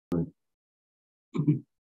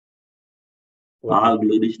All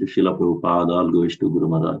glories to Srila Prabhupada, all glories to Guru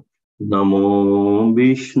Maharaj. Namo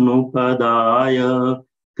Vishnu Padaya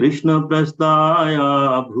Krishna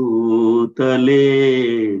Prastaya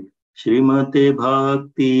Bhutale Srimate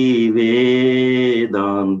Bhakti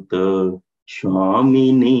Vedanta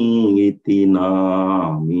Swamini Iti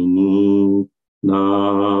Namini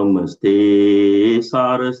Namaste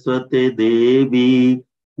Saraswate Devi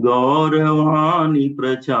Gauravani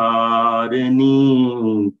Pracharani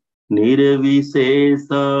निर्विशेष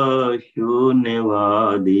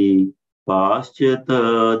शून्यवादी पाश्चात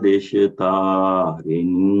देशतारिणी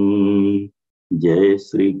जय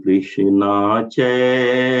श्री कृष्ण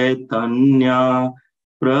चैतन्य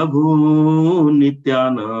प्रभु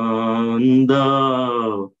नित्यानंद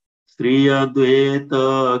श्री अद्वैत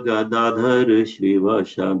गदाधर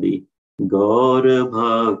श्रीवासादि गौर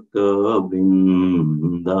भक्त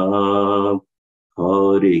वृंदा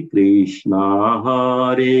Hare Krishna,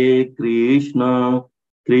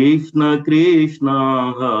 Krishna Krishna,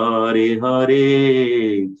 Hare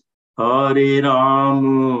Hare, Hare Ram,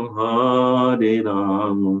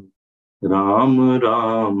 Ram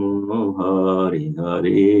Ram, Hare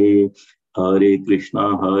Hare, Hare Krishna,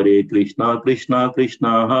 Krishna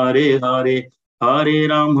Krishna, Hare Hare, Hare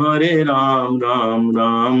Ram, Ram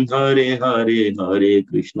Ram, Hare Hare, Hare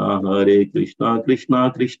Krishna,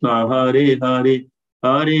 Krishna Krishna, Hare Hare,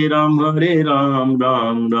 Hare Ram, Ram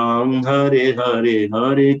Ram, Hare Hare,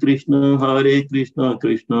 Hare Krishna,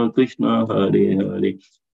 Krishna Krishna, Hare Hare,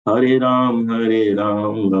 Hare Ram,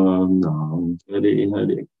 Ram Ram, Hare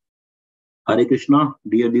Hare. Hare Krishna,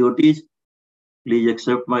 dear devotees, please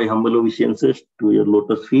accept my humble obeisances to your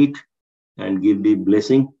lotus feet and give the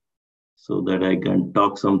blessing, so that I can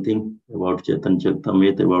talk something about Chaitanya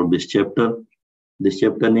Charitamrita, about this chapter. This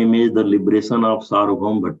chapter name is The Liberation of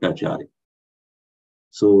Sārvabhauma Bhaṭṭācārya.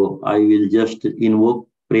 So I will just invoke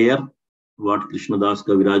prayer, what Krishnadas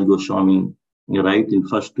Kaviraj Goswami write in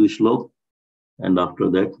first two slokas, and after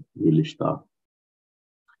that we will start.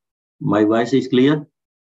 My voice is clear?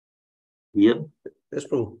 Here? Yes,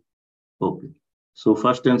 Prabhu. Okay. So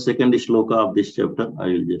first and second sloka of this chapter, I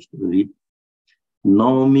will just read.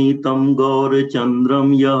 Naumitam Gaur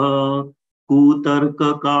Chandram Yaha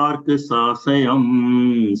Kutarka Kark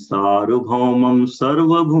Sasayam Sārvabhaumam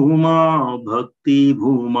Sārvabhauma Bhakti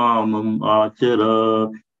Bhumamam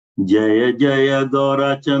Achara Jaya Jaya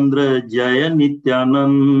Gaura Chandra Jaya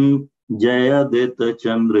Nityanand Jaya Deta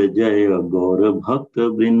Chandra Jaya Gaura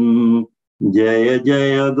Bhakta Vrin Jaya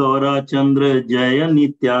Jaya Gaura Chandra Jaya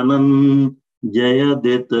Nityanand Jaya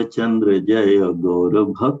Deta Chandra Jaya Gaura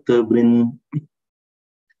Bhakta Vrin.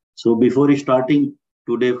 So before starting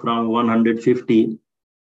today from 150,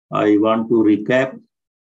 I want to recap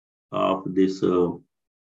of this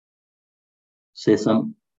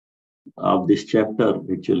session of this chapter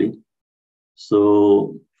actually.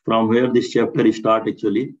 So from where this chapter start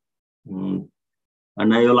actually, and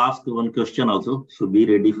I will ask one question also, so be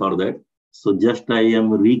ready for that. So just I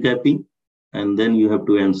am recapping and then you have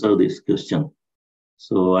to answer this question.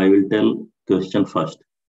 So I will tell question first.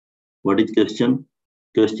 What is question?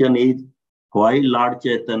 Question is, why Lord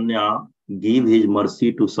Chaitanya give his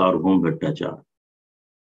mercy to Sārvabhauma Bhaṭṭācārya?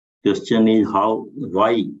 Question is,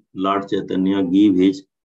 why Lord Chaitanya give his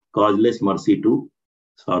causeless mercy to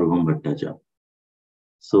Sārvabhauma Bhaṭṭācārya?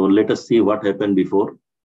 So let us see what happened before,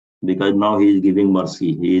 because now he is giving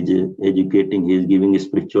mercy, he is educating, he is giving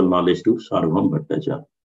spiritual knowledge to Sārvabhauma Bhaṭṭācārya.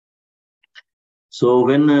 So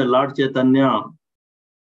when Lord Chaitanya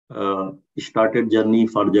started journey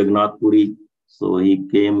for Jagannath Puri, so he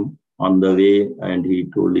came on the way and he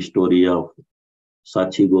told the story of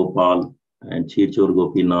Sachi Gopal and Chirchor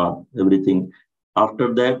Gopinath, everything.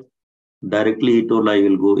 After that, directly he told, I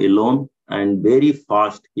will go alone, and very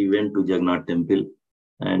fast he went to Jagannath temple,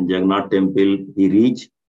 and Jagannath temple he reached,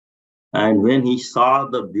 and when he saw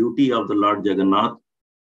the beauty of the Lord Jagannath,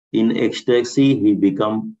 in ecstasy he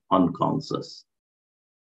became unconscious.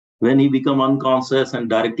 When he became unconscious and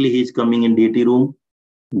directly he is coming in deity room,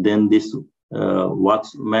 then this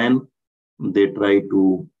watchman, they try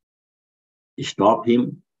to stop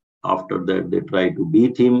him. After that, they try to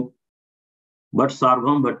beat him. But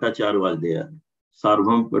Sārvabhauma Bhaṭṭācārya was there.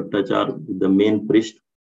 Sārvabhauma Bhaṭṭācārya is the main priest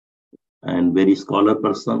and very scholar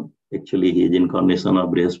person. Actually, he is incarnation of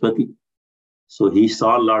Brihaspati. So he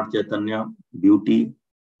saw Lord Chaitanya beauty,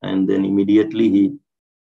 and then immediately he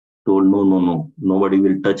told, no, nobody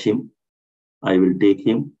will touch him. I will take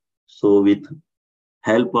him. So with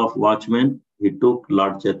help of watchman, he took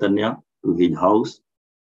Lord Chaitanya to his house,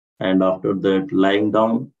 and after that, lying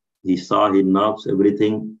down, he saw his nerves,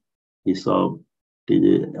 everything. He saw he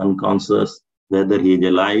is unconscious, whether he is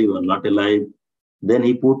alive or not alive. Then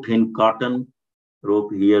he put in cotton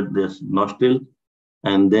rope here, this nostril,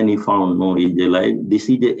 and then he found, no, he is alive. This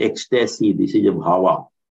is a ecstasy, this is a bhava.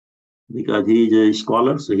 Because he is a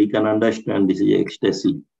scholar, so he can understand this is a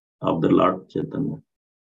ecstasy of the Lord Chaitanya.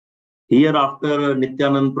 Here after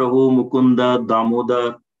Nityanand Prabhu, Mukunda,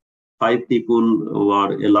 Damodar, 5 people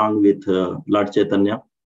were along with Lord Chaitanya.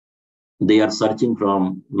 They are searching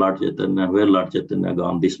from Lord Chaitanya, where Lord Chaitanya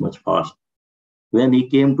gone this much fast. When he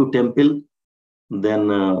came to temple,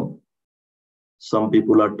 then some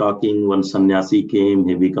people are talking. One sannyasi came,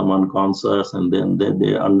 he became unconscious, and then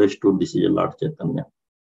they understood this is a Lord Chaitanya.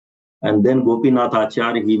 And then Gopinath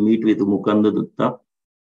Acharya, he meet with Mukunda Dutta,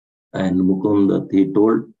 and Mukunda, he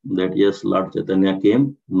told that yes, Lord Chaitanya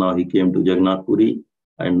came. Now he came to Jagannath Puri,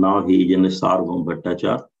 and now he is in a Sārvabhauma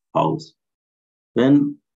Bhaṭṭācārya house.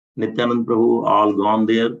 When Nityanand Prabhu all gone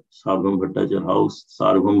there, Sārvabhauma Bhaṭṭācārya house,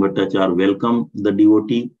 Sārvabhauma Bhaṭṭācārya welcome the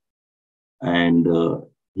devotee, and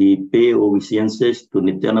he pay obeisances to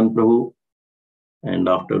Nityanand Prabhu, and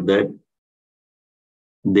after that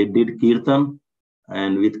they did kirtan,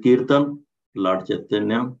 and with kirtan Lord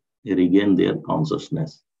Chaitanya regained their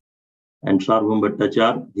consciousness. And Sārvabhauma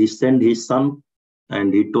Bhaṭṭācārya, he sent his son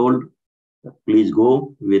and he told, please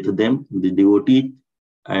go with them, the devotee,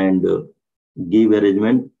 and give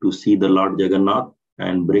arrangement to see the Lord Jagannath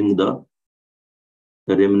and bring the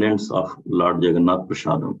remnants of Lord Jagannath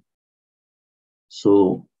Prasadam.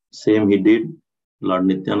 So same he did. Lord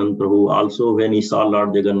Nityanand Prabhu also, when he saw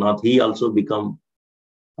Lord Jagannath, he also become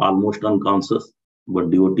almost unconscious,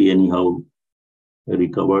 but devotee anyhow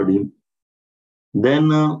recovered him.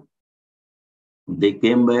 Then they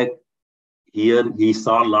came back. Here he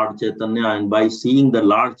saw Lord Chaitanya, and by seeing the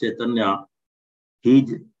Lord Chaitanya,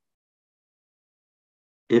 his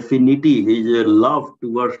affinity, his love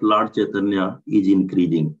towards Lord Chaitanya is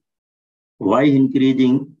increasing. Why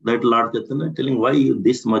increasing? That Lord Chaitanya telling, why you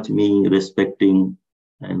this much me respecting,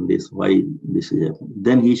 and this, why this is happening.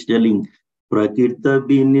 Then he's telling, Prakirta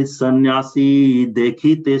bin sannyasi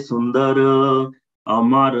dekhite sundar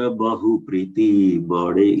amar bahu priti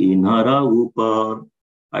bade inhara upar.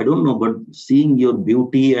 I don't know, but seeing your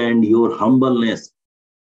beauty and your humbleness,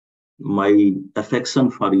 my affection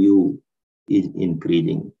for you is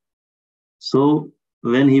increasing. So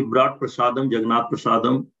when he brought Prasadam, Jagannath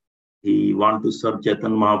Prasadam, he wanted to serve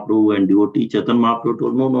Chaitanya Mahaprabhu and devotee. Chaitanya Mahaprabhu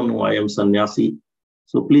told, no, I am sannyasi.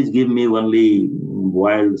 So please give me only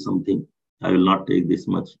boiled something. I will not take this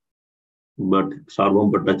much. But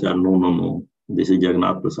Sārvabhauma Bhaṭṭācārya, no, this is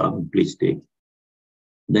Jagannath Prasadam, please take.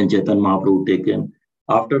 Then Chaitanya Mahaprabhu taken.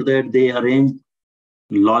 After that, they arranged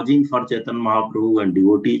lodging for Chaitanya Mahaprabhu and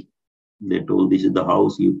devotee. They told, this is the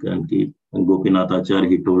house you can keep. And Gopinath Acharya,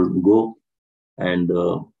 he told, go and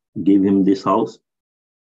give him this house.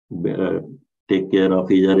 Take care of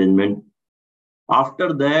his arrangement.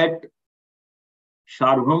 After that,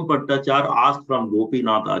 Sārvabhauma Bhaṭṭācārya asked from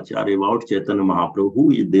Gopinath Acharya about Chaitanya Mahaprabhu,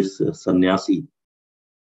 who is this sannyasi?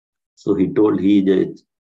 So he told he is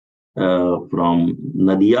from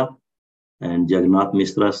Madhya, and Jagannath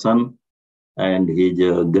Mishra's son, and his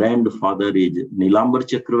grandfather is Nilambar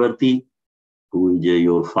Chakravarti, who is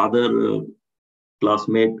your father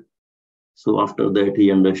classmate. So after that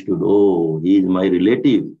he understood, oh, he is my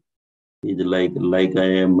relative. He is like I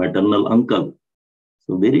am maternal uncle.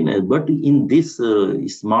 So very nice. But in this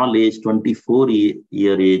small age,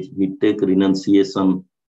 24-year age, he take renunciation.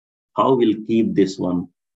 How will keep this one?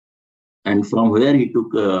 And from where he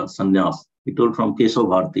took sannyas? He told from Keshav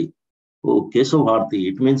Bharati. Oh, Keshav Bharati,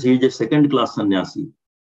 it means he is a second-class sannyasi.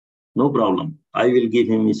 No problem. I will give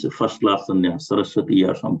him his first-class sannyas, Saraswati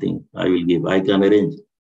or something. I will give. I can arrange.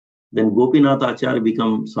 Then Gopinath Acharya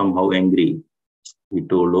become somehow angry. He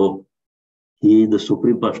told, oh, he is the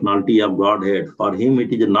supreme personality of Godhead. For him,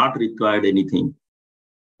 it is not required anything.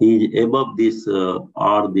 He is above this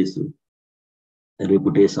or this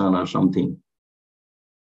reputation or something.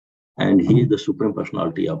 And he is the supreme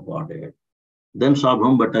personality of Godhead. Then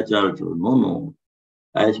Sārvabhauma Bhaṭṭācārya told, no.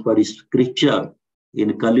 As per scripture,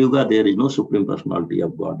 in Kali Yuga, there is no supreme personality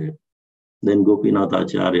of Godhead. Then Gopinath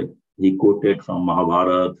Acharya, he quoted from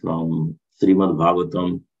Mahabharata, from Srimad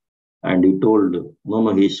Bhagavatam, and he told,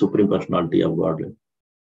 no, he is supreme personality of Godhead.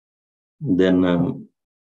 Then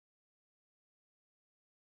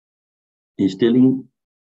he's telling,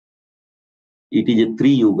 it is a 3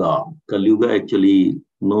 yuga. Kali Yuga actually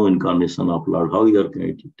no incarnation of Lord. How you are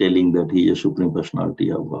telling that he is a supreme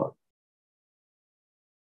personality of God?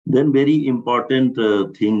 Then very important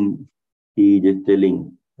thing he is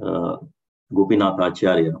telling Gopinath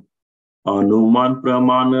Acharya. अनुमान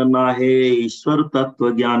प्रमाण ना है ईश्वर तत्व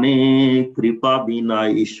ज्ञाने कृपा बिना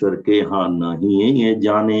ईश्वर के हाँ नहीं ये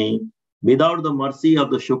जाने Without the mercy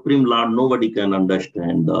of the Supreme Lord, nobody can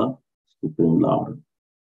understand the Supreme Lord.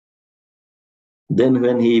 Then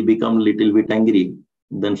when he became a little bit angry,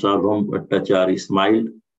 then Sārvabhauma Bhaṭṭācārya smiled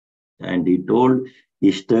and he told,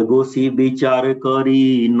 Ishtagosi bichar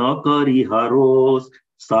kari na kari haros,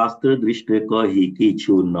 Sastra drishta kahi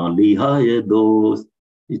kichu na lihaye dos.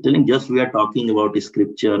 He's telling, just we are talking about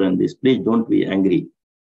scripture and this, please don't be angry.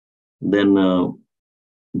 Then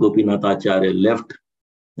Gopinath Acharya left,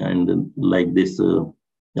 and like this,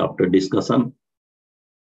 after discussion,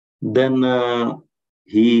 then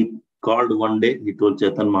he called one day. He told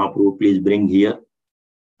Chaitanya Mahaprabhu, please bring here.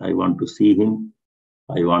 I want to see him.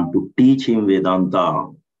 I want to teach him Vedanta.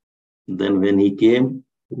 Then when he came,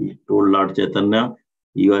 he told Lord Chaitanya,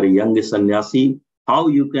 you are a young sannyasi. How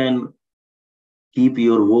you can keep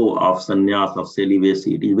your vow of sannyas, of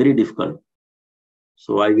celibacy? It is very difficult.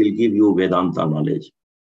 So I will give you Vedanta knowledge.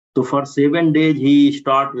 So for 7 days, he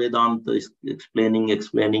started Vedanta,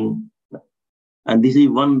 explaining. And this is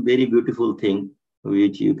one very beautiful thing,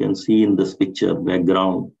 which you can see in this picture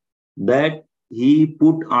background, that he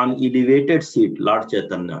put on elevated seat Lord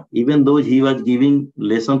Chaitanya, even though he was giving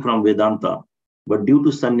lesson from Vedanta, but due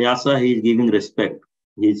to sannyasa, he is giving respect.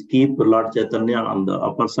 He keep Lord Chaitanya on the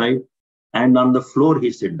upper side, and on the floor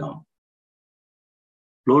he sit down.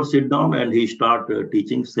 And he start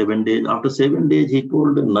teaching 7 days. After 7 days, he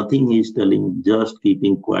told nothing he is telling, just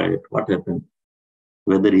keeping quiet. What happened?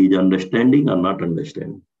 Whether he is understanding or not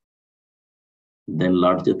understanding. Then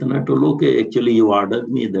Lord Chaitanya told, okay, actually you ordered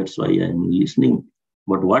me, that's why I am listening.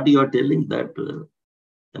 But what you are telling, that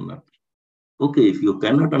cannot. Okay, if you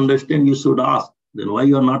cannot understand, you should ask. Then why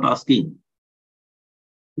you are not asking?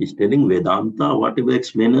 He's telling Vedanta, whatever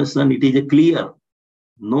explanation, it is clear.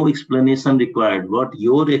 No explanation required. But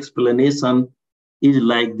your explanation is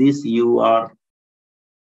like this, you are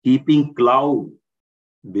keeping cloud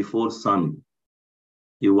before sun.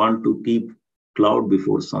 You want to keep cloud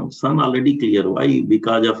before sun. Sun already clear. Why?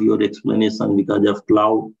 Because of your explanation, because of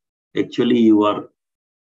cloud. Actually, you are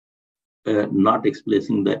not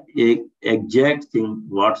expressing the exact thing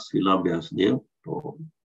what Srila Vyasadeva told.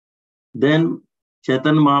 Then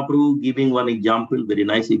Chaitanya Mahaprabhu giving one example, very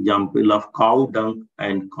nice example of cow dung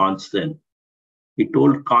and conch shell. He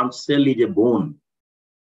told conch shell is a bone,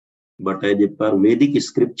 but as per Vedic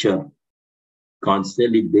scripture, conch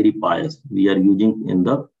shell is very pious. We are using in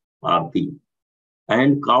the Aarti.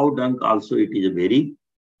 And cow dung also, it is very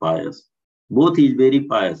pious. Both is very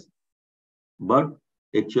pious. But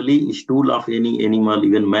actually, stool of any animal,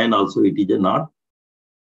 even man also, it is not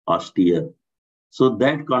austere. So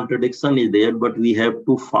that contradiction is there, but we have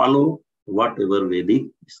to follow whatever Vedic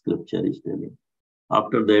scripture is telling.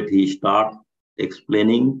 After that, he starts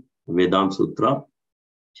explaining Vedanta Sutra,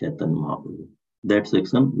 Chaitanya Mahaprabhu. That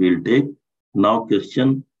section we'll take. Now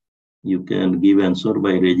question, you can give answer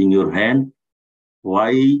by raising your hand.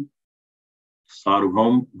 Why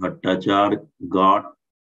Sārvabhauma Bhaṭṭācārya got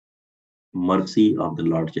mercy of the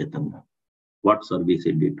Lord Chaitanya? What service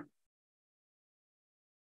he did?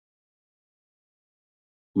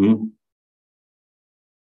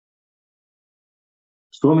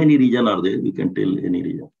 So many reasons are there, we can tell any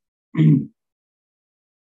reason.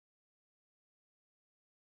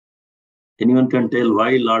 Anyone can tell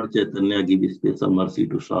why Lord Chaitanya gave special mercy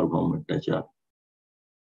to Sārvabhauma Bhaṭṭācārya?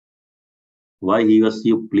 Why he was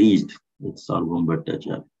so pleased with Sārvabhauma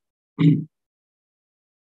Bhaṭṭācārya?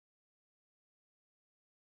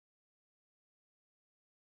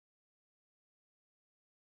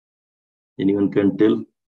 Anyone can tell?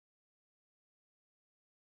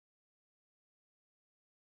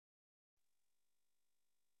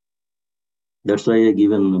 That's why I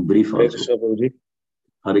given a brief also.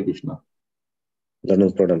 Hare Krishna.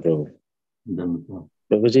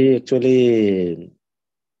 Prabhuji, actually,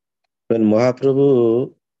 when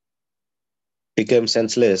Mahaprabhu became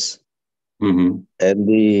senseless, and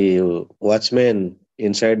the watchmen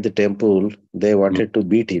inside the temple, they wanted to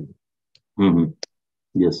beat him.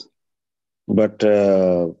 Yes. But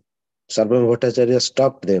Sārvabhauma Bhaṭṭācārya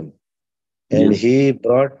stopped them. And he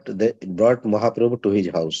brought Mahaprabhu to his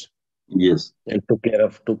house. Yes. And took care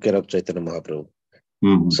of Chaitanya Mahaprabhu.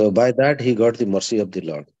 So by that he got the mercy of the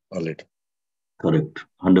Lord already. Correct.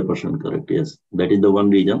 100% correct. Yes. That is the one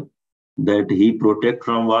reason that he protect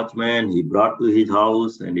from watchman, he brought to his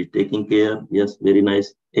house and is taking care. Yes, very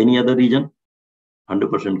nice. Any other reason?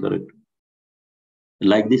 100% correct.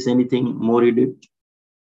 Like this, anything more he did?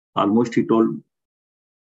 Almost he told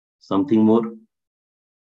something more.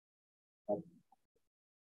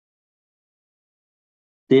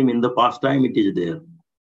 Same in the past time it is there.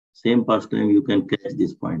 Same past time you can catch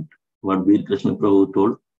this point. What Veer Krishna Prabhu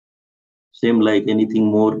told. Same like anything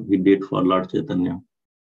more he did for Lord Chaitanya,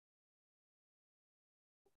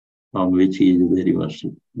 from which he is very much.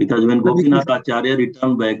 Because when Gopinath Acharya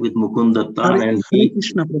returned back with Mukund Datta and Hare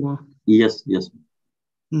Krishna, Prabhu. Yes.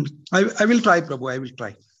 I will try, Prabhu. I will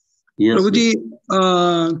try. Yes. Prabhuji,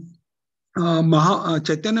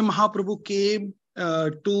 Chaitanya Mahaprabhu came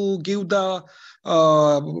to give the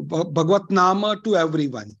Bhagavad Nama to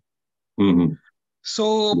everyone. Mm-hmm.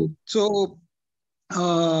 So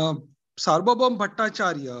Sārvabhauma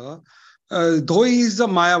Bhaṭṭācārya, though he is a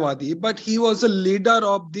Mayavadi, but he was a leader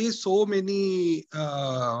of these so many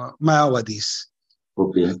Mayavadis.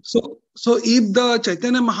 Okay. So if the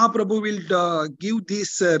Chaitanya Mahaprabhu will give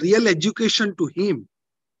this real education to him,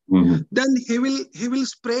 mm-hmm. then he will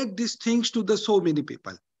spread these things to the so many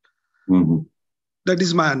people. Mm-hmm. That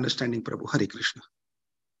is my understanding, Prabhu. Hare Krishna.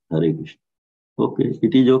 Hare Krishna. Okay,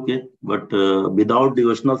 it is okay, but without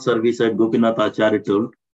devotional service, as Gopinath Acharya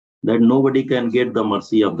told, that nobody can get the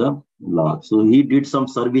mercy of the Lord. So he did some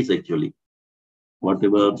service actually.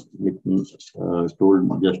 Whatever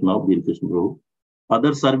told just now, Dear Krishna Prabhu.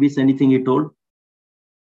 Other service, anything he told?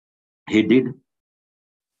 He did.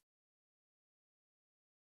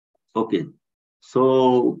 Okay.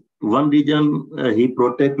 So one reason he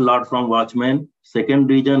protect Lord from watchmen. Second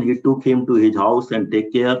reason he took him to his house and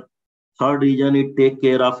take care. Third reason he take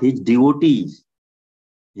care of his devotees.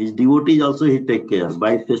 His devotees also he take care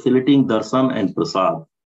by facilitating darshan and prasad.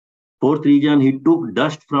 Fourth reason he took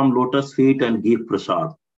dust from lotus feet and give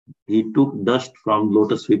prasad. He took dust from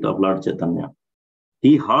lotus feet of Lord Chaitanya.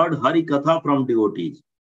 He heard Hari Katha from devotees.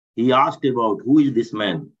 He asked about who is this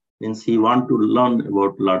man. Means he want to learn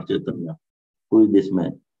about Lord Chaitanya. Who is this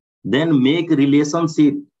man? Then make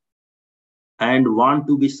relationship and want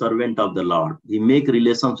to be servant of the Lord. He make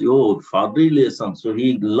relations, father relations. So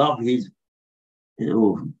he love his,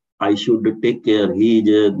 I should take care. He is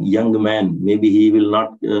a young man. Maybe he will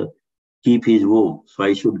not keep his vow. So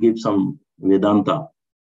I should give some Vedanta.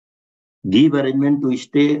 Give arrangement to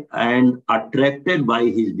stay and attracted by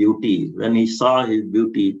his beauty. When he saw his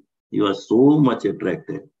beauty, he was so much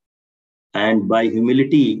attracted. And by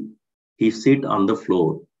humility, he sit on the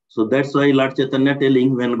floor. So that's why Lord Chaitanya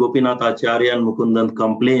telling when Gopinath Acharya and Mukundan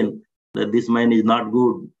complain that this man is not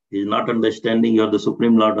good, he is not understanding you are the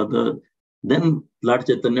Supreme Lord. Then Lord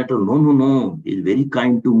Chaitanya told, no, he is very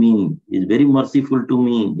kind to me, he is very merciful to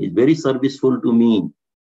me, he is very serviceful to me.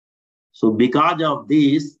 So because of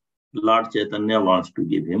this, Lord Chaitanya wants to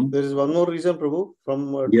give him. There is one more reason, Prabhu,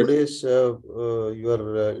 from Yes. today's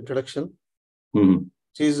your introduction. Mm-hmm.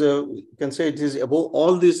 It is, you can say it is above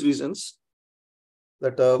all these reasons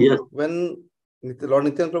that Yes. when Lord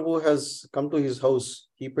Nityananda Prabhu has come to his house,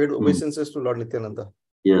 he paid obeisances to Lord Nityananda.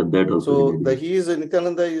 Yeah, that also. So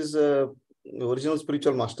Nityananda is original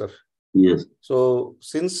spiritual master. Yes. So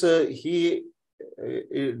since he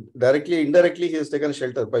directly, indirectly, he has taken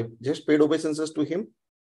shelter by just paid obeisances to him.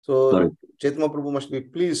 So Correct. Chaitanya Prabhu must be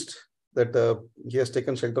pleased that he has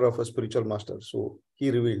taken shelter of a spiritual master. So he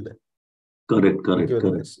revealed. Correct.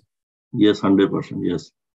 Yes, 100%.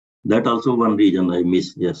 Yes. That also one reason I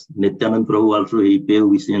miss. Yes. Nityananda Prabhu also he pay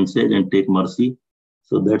obeisances and take mercy.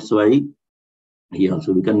 So that's why he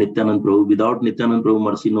also, because Nityananda Prabhu, without Nityananda Prabhu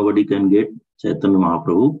mercy, nobody can get Chaitanya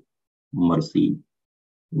Mahaprabhu mercy.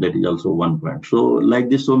 That is also one point. So like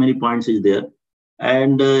this, so many points is there.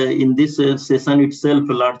 And in this session itself,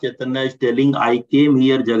 Lord Chaitanya is telling, I came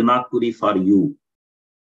here Jagannath Puri for you.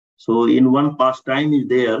 So in one pastime is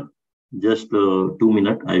there, just 2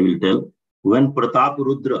 minutes, I will tell. When Pratap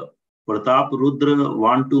Rudra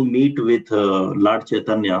want to meet with Lord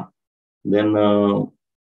Chaitanya, then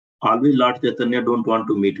always Lord Chaitanya don't want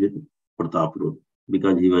to meet with Pratap Rudra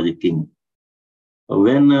because he was a king.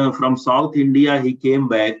 When from South India he came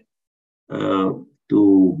back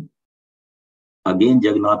to again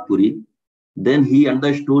Jagannath Puri, then he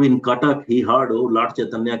understood in Cuttack, he heard, Lord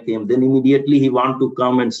Chaitanya came. Then immediately he want to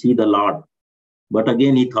come and see the Lord. But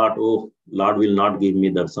again he thought, Lord will not give me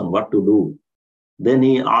darshan, what to do? Then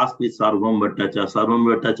he asked with Sārvabhauma Bhaṭṭācārya.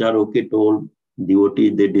 Sārvabhauma Bhaṭṭācārya, told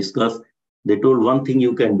devotees, they discussed. They told one thing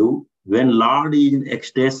you can do. When Lord is in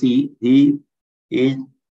ecstasy, he is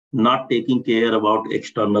not taking care about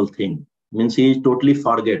external thing. Means he is totally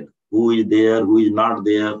forget who is there, who is not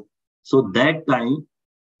there. So that time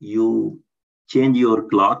you change your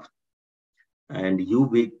cloth and you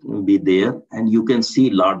be there and you can see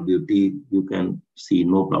Lord beauty. You can see,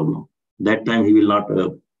 no problem. That time he will not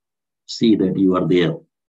see that you are there.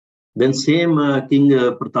 Then same King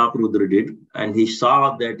Pratap Rudra did, and he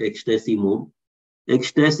saw that ecstasy mood.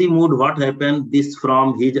 Ecstasy mood, what happened? This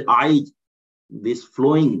from his eyes, this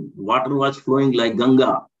flowing, water was flowing like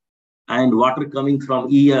Ganga, and water coming from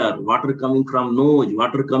ear, water coming from nose,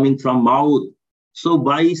 water coming from mouth. So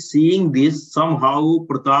by seeing this, somehow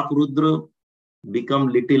Prataparudra become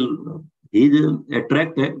little, he's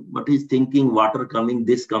attracted, but he's thinking water coming,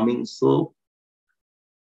 this coming. So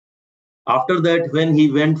after that, when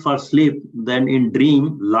he went for sleep, then in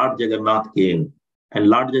dream, Lord Jagannath came. And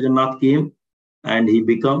Lord Jagannath came and he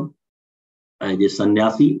became as a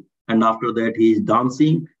sannyasi. And after that, he is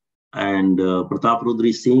dancing. And Prataparudra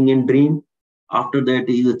is seeing in dream. After that,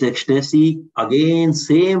 he is at ecstasy. Again,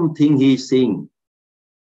 same thing he is saying.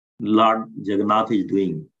 Lord Jagannath is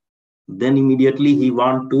doing. Then immediately he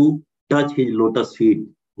want to touch his lotus feet.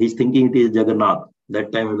 He's thinking it is Jagannath.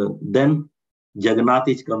 That time, then Jagannath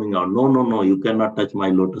is coming out. No, no, no, you cannot touch my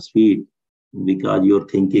lotus feet because your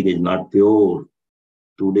thinking is not pure.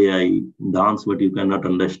 Today I dance, but you cannot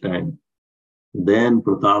understand. Then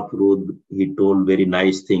Prataparudra, he told very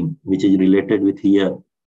nice thing, which is related with here.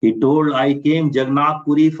 He told, I came Jagannath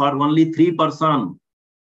Puri for only 3 persons.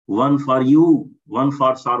 One for you, one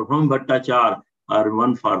for Sārvabhauma Bhaṭṭācārya, or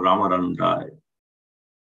one for Ramananda.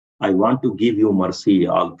 I want to give you mercy,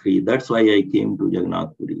 all three. That's why I came to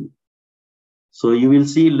Jagannath Puri. So you will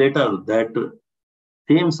see later that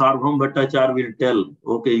same Sārvabhauma Bhaṭṭācārya will tell,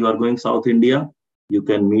 okay, you are going South India, you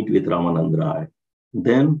can meet with Ramananda.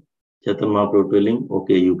 Then Chaitanya Mahaprabhu telling,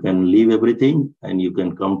 okay, you can leave everything and you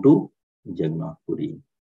can come to Jagannath Puri.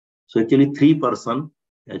 So actually 3 persons,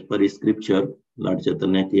 as per scripture, Lord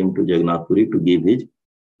Chaitanya came to Jagannath Puri to give his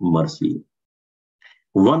mercy.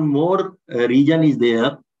 One more reason is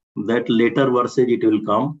there, that later verses it will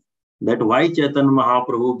come, that why Chaitanya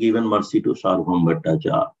Mahaprabhu given mercy to Sārvabhauma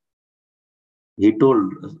Bhaṭṭācārya. He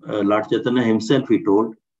told, Lord Chaitanya himself, he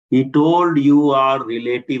told, you are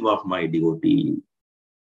relative of my devotee.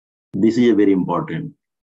 This is very important.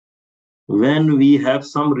 When we have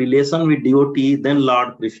some relation with devotee, then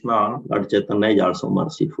Lord Krishna, Lord Chaitanya is also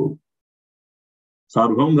merciful.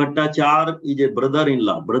 Sārvabhauma Bhaṭṭācārya is a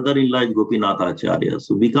brother-in-law. Brother-in-law is Gopinathācārya.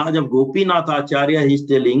 So because of Gopinathācārya, he is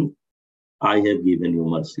telling, I have given you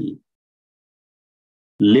mercy.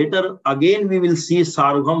 Later, again, we will see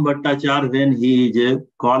Sārvabhauma Bhaṭṭācārya when he is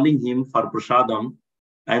calling him for prasadam.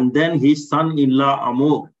 And then his son-in-law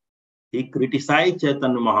Amogh, he criticized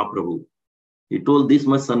Chaitanya Mahaprabhu. He told this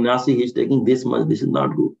much sannyasi, he is taking this much, this is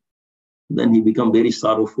not good. Then he became very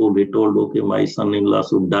sorrowful. He told, okay, my son-in-law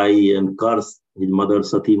should die and curse his mother,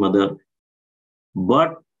 Sati mother.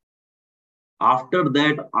 But after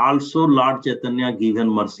that, also Lord Chaitanya given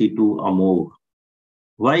mercy to Amogh.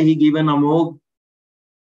 Why he given Amogh?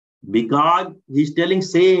 Because he is telling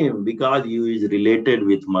same, because you is related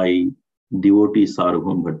with my devotee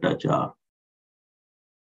Sārvabhauma Bhaṭṭācārya.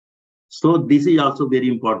 So this is also very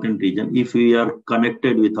important reason. If we are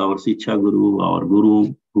connected with our Shiksha Guru, our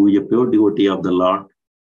Guru, who is a pure devotee of the Lord,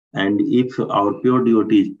 and if our pure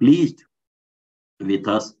devotee is pleased with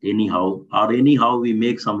us anyhow, or anyhow we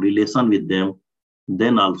make some relation with them,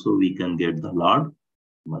 then also we can get the Lord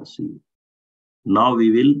mercy. Now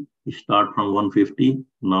we will start from 150.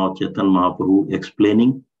 Now Chaitanya Mahaprabhu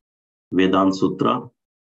explaining Vedanta Sutra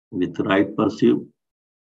with right pursuit.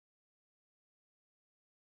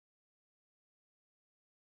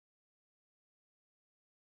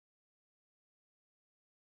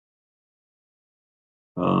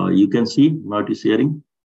 You can see, not is sharing.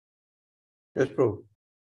 Yes, Prabhu.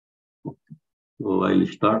 So I'll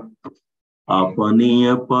start.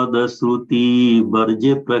 Apaniya pada sruti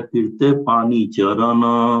barje prakriti pani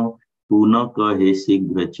charana puna kahe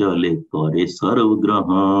sigra chale kare sarv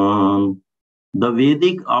grahan. The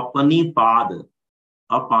Vedic apani pad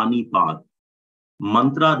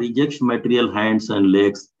mantra rejects material hands and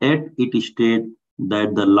legs. Yet it states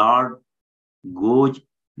that the Lord goes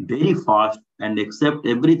very fast and accept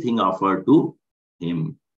everything offered to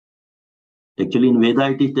him. Actually, in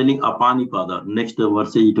Veda, it is telling apanipada. Next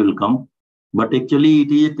verse it will come. But actually,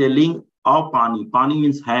 it is telling apani. Pani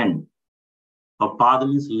means hand. Apad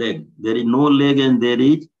means leg. There is no leg and there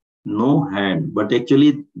is no hand. But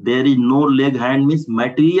actually, there is no leg, hand means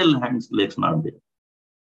material hands, legs not there.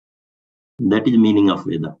 That is meaning of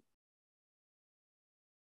Veda.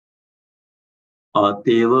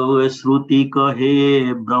 अतएव श्रुति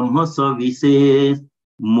कहे ब्रह्म सविशेष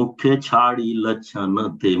मुख्य छाड़ी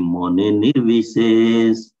लक्षण थे मोने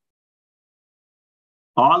निर्विशेष.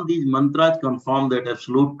 All these mantras confirm that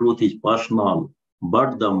absolute truth is personal,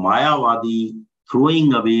 but the Mayavadi,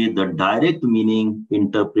 throwing away the direct meaning,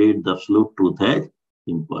 interpret the absolute truth as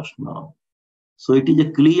impersonal. So it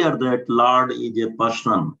is clear that Lord is a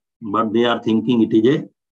person, but they are thinking it is a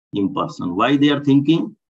impersonal. Why they are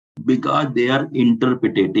thinking? Because they are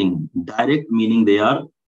interpreting direct meaning, they are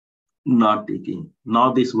not taking.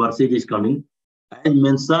 Now this verse is coming. As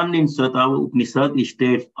mentioned in Svatava Upanishad,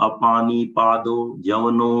 states apani pado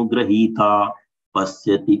javano grahita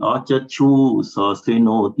pasyati achachu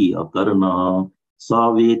sasrinoti akarna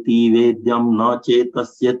saveti vedyam na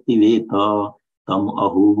chetasyati veta tam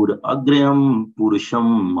ahur agrayam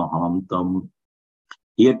purusham mahantam.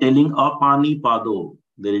 Here telling apani pado,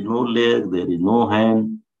 there is no leg, there is no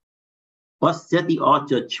hand. Pasyati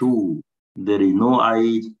achachu, there is no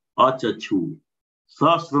eyes, achachu.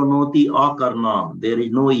 Sasranoti akarna, there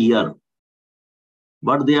is no ear.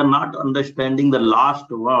 But they are not understanding the last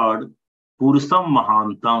word, Purusham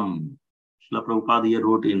Mahantam. Srila Prabhupada here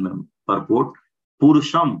wrote in purport,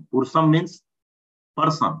 Purusham. Purusham means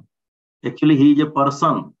person. Actually, he is a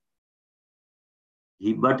person.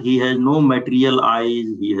 But he has no material eyes,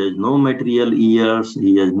 he has no material ears,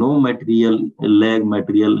 he has no material leg,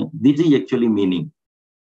 material. This is actually meaning.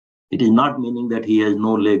 It is not meaning that he has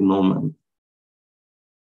no leg, no man.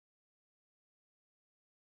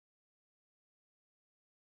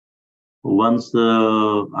 Once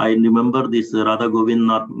I remember this Radha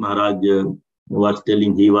Govindnath Maharaj was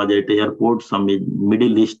telling he was at airport, some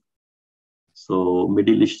Middle East. So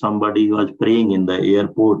Middle East somebody was praying in the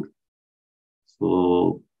airport.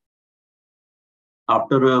 So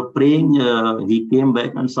after praying, he came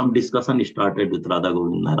back and some discussion started with Radha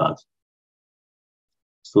Govind Maharaj.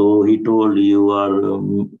 So he told, you are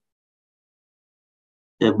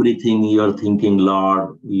everything you are thinking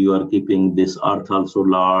Lord, you are keeping this earth also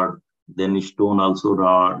Lord, then stone also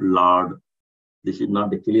Lord. This is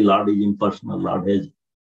not actually Lord is impersonal. Lord has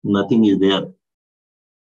nothing is there.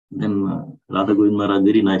 Then Radha Govind Maharaj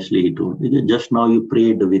very nicely he told, just now you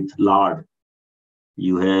prayed with Lord.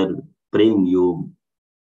 You were praying, you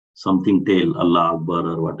something tell Allah Akbar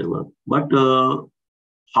or whatever. But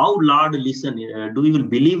how Lord listen? Do you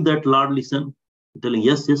believe that Lord listen? Telling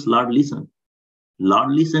yes, Lord listen.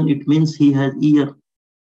 Lord listen, it means he has ear.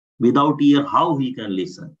 Without ear, how he can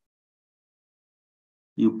listen?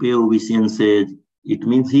 You pay obeisance, it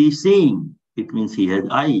means he is seeing. It means he has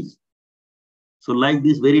eyes. So like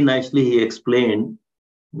this, very nicely he explained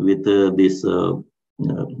with this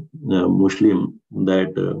Muslim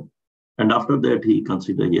that, and after that he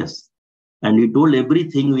considered yes. And he told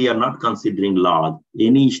everything we are not considering Lord.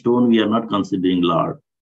 Any stone we are not considering Lord.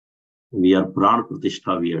 We are Pran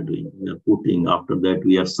Pratishtha we are doing. We are putting. After that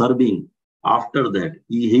we are serving. After that,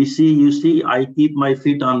 you see, I keep my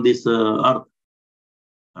feet on this earth.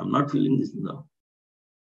 I'm not feeling this now.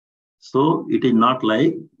 So it is not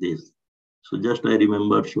like this. So just I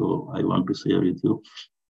remember, so I want to share with you.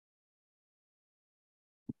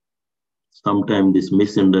 Sometimes this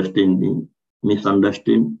misunderstanding is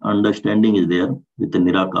there with the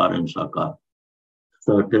Nirakar and Sakar.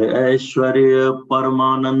 Sat Aishwarya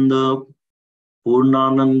Paramananda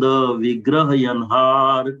Purnananda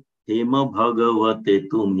Vigrahayanhar Hema Bhagavate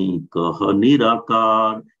Tumi Kaha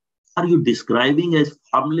Nirakar. Are you describing as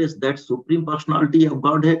formless that Supreme Personality of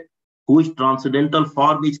Godhead, whose transcendental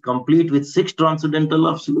form is complete with 6 transcendental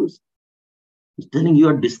absolutes? He's telling you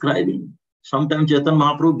are describing. Sometimes Chaitanya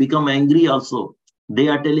Mahaprabhu become angry also. They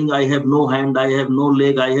are telling, I have no hand, I have no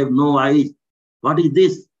leg, I have no eyes. What is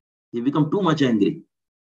this? He become too much angry.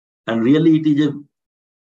 And really it is a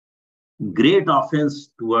great offense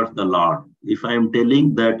towards the Lord. If I am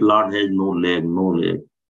telling that Lord has no leg,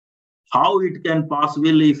 how it can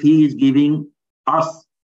possible if he is giving us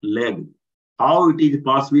leg? How it is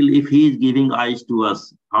possible if he is giving eyes to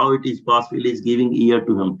us? How it is possible he is giving ear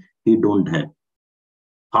to him? He don't have.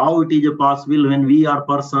 How it is possible when we are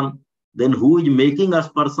person, then who is making us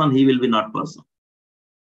person, he will be not person.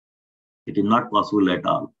 It is not possible at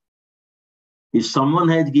all. If someone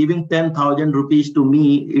has given 10,000 rupees to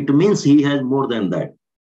me, it means he has more than that.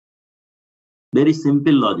 Very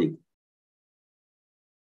simple logic.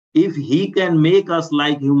 If he can make us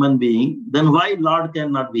like human being, then why Lord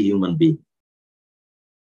cannot be human being?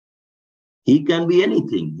 He can be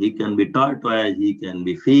anything. He can be tortoise, he can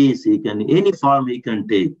be fish, he can any form he can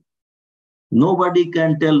take. Nobody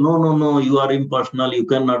can tell, no, you are impersonal, you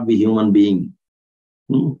cannot be human being.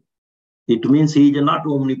 It means he is not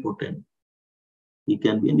omnipotent. He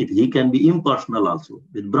can be anything. He can be impersonal also.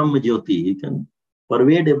 With Brahma Jyoti, he can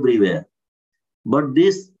pervade everywhere. But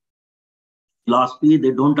this philosophy,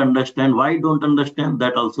 they don't understand. Why don't understand?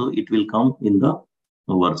 That also it will come in the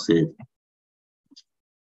verses.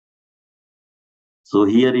 So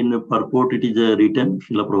here in the purport it is written,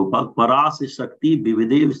 Srila Prabhupada, Parasi Shakti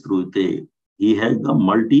Vividev Srute. He has the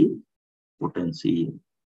multi-potency.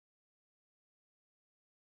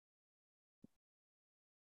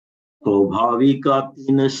 तो भावी का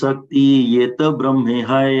 3 शक्ति ये तो ब्रह्म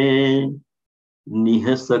है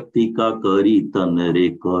निह शक्ति का करी तन रे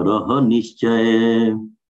करह निश्चय.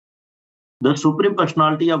 The Supreme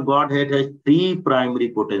Personality of Godhead has three primary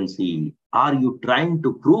potency. Are you trying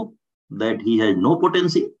to prove that he has no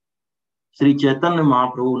potency? Sri Chaitanya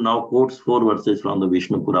Mahaprabhu now quotes 4 verses from the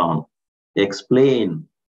Vishnu Puran. Explain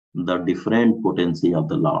the different potency of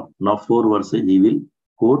the Lord. Now 4 verses he will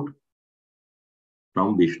quote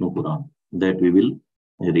from Vishnu Puran that we will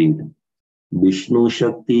read. Vishnu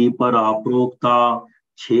Shakti Paraprokta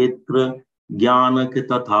Kshetra Jnanak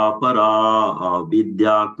Tatha Para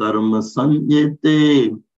Vidya Karma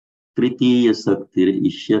Sanjete Tritiya Saktir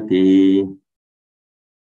Ishyate.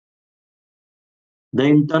 The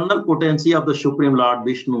internal potency of the Supreme Lord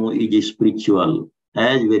Vishnu is spiritual,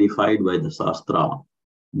 as verified by the Shastra.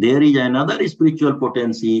 There is another spiritual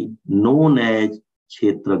potency known as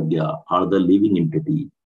Kshetragya, or the living entity.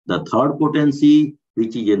 The third potency,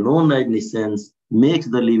 which is known as Niscience, makes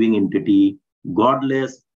the living entity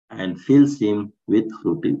godless and fills him with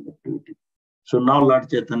fruitive activity. So now Lord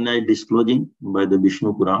Chaitanya is disclosing by the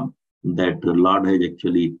Vishnu Puran that the Lord has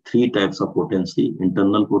actually 3 types of potency: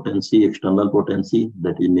 internal potency, external potency,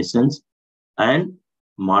 that is Niscience, and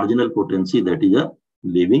marginal potency, that is a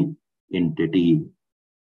living entity.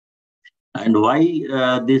 And why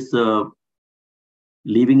this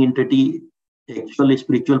living entity actual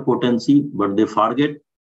spiritual potency, but they forget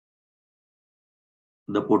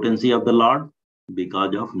the potency of the Lord?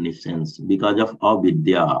 Because of Niscience, because of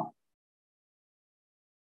avidya.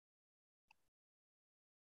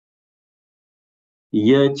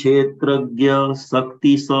 Ye kshetragya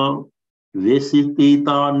sakti sa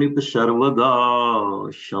vesitita nip sarvaga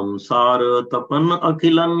samsara tapan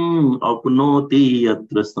akhilan apnoti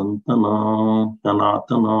yatra santana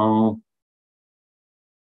sanatana.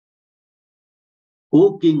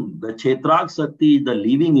 O king, the Kshetrag Sakti is the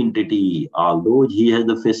living entity. Although he has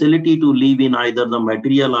the facility to live in either the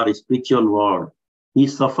material or spiritual world, he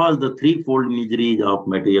suffers the threefold miseries of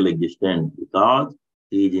material existence because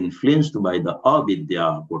he is influenced by the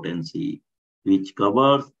avidya potency, which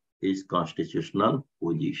covers his constitutional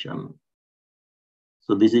position.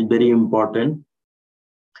 So this is very important.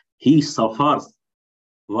 He suffers.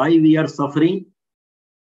 Why we are suffering?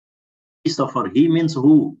 He suffer. He means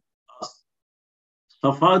who? Us.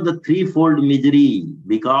 Suffer the threefold misery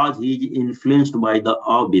because he is influenced by the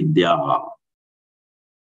avidya.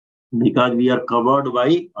 Because we are covered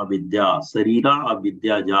by avidya. Sarira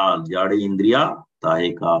avidya jal, jade indriya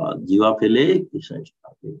taheka, jiva phele kishan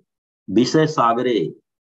sthate. Visay sagare,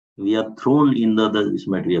 we are thrown in this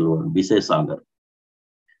material world, Visay sagar.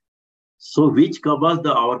 So which covers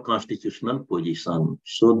our constitutional position,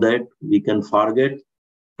 so that we can forget,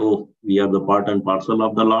 oh, we are the part and parcel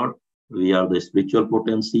of the Lord, we are the spiritual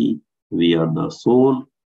potency, we are the soul,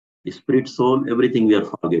 spirit soul, everything we are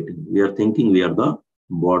forgetting. We are thinking we are the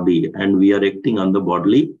body and we are acting on the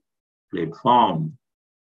bodily platform.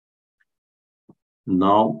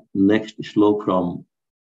 Now, next slok from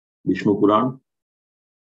Vishnu Puran.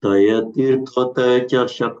 Tayatirthata cha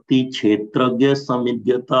shakti kshetragya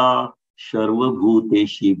samidyata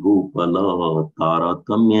Sārvabhūteshi bhūpala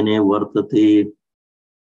taratamyane vartate.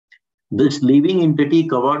 This living entity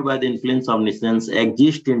covered by the influence of Niscience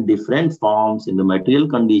exists in different forms in the material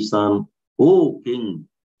condition. O king,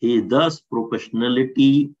 he is thus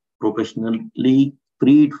proportionally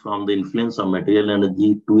freed from the influence of material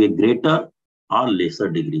energy to a greater or lesser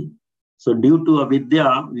degree. So due to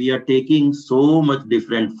avidya, we are taking so much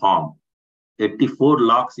different form. 84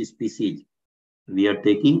 lakhs species we are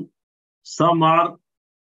taking. Some are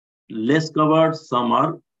less covered, some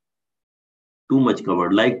are too much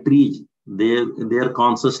covered. Like trees, their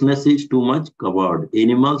consciousness is too much covered.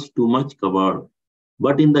 Animals too much covered.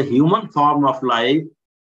 But in the human form of life,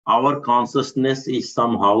 our consciousness is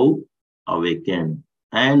somehow awakened.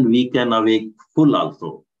 And we can awake full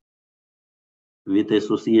also. With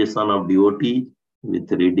association of devotees,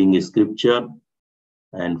 with reading scripture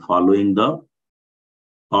and following the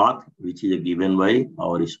path which is given by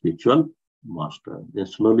our spiritual master. Then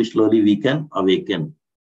slowly, slowly we can awaken.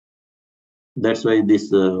 That's why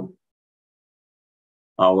this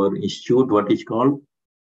our institute, what is called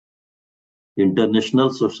International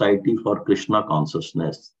Society for Krishna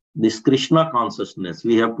Consciousness. This Krishna consciousness,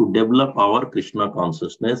 we have to develop our Krishna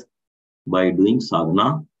consciousness by doing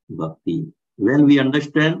sadhana bhakti. When we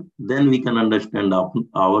understand, then we can understand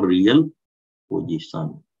our real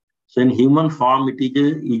position. So in human form, it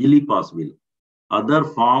is easily possible. Other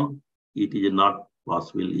form, it is not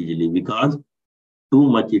possible easily because too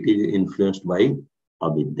much it is influenced by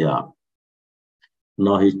avidya.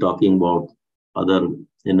 Now he's talking about other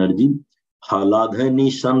energy. Haladhani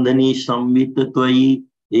sandhani samvit tvai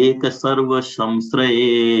एक सर्व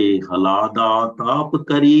संश्रये हलादा ताप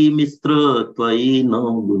करी मिस्र त्वयि न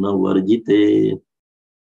गुण वर्जिते.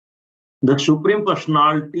 The Supreme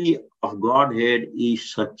Personality of Godhead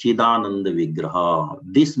is Satchidananda Vigraha.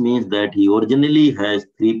 This means that he originally has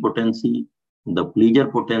three potency: the pleasure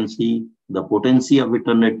potency, the potency of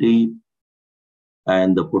eternity,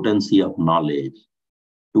 and the potency of knowledge.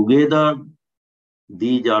 Together,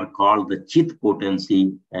 these are called the Chit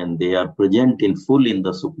potency, and they are present in full in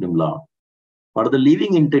the Supreme Lord. For the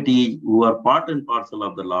living entities who are part and parcel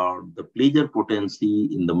of the Lord, the pleasure potency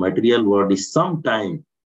in the material world is sometimes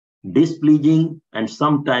displeasing and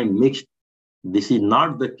sometimes mixed. This is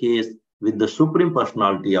not the case with the Supreme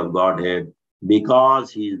Personality of Godhead,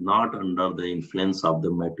 because he is not under the influence of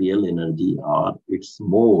the material energy or its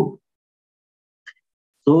mode.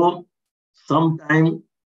 So sometimes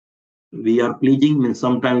we are pleasing, means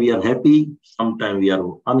sometimes we are happy, sometimes we are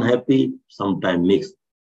unhappy, sometimes mixed.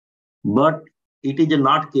 But it is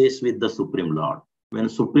not case with the Supreme Lord. When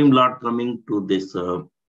Supreme Lord coming to this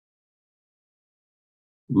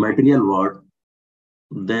material world,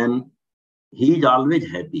 then he is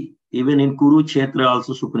always happy. Even in Kurukshetra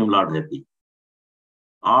also Supreme Lord happy.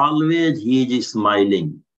 Always he is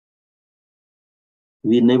smiling.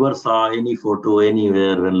 We never saw any photo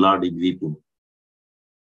anywhere when Lord is weeping.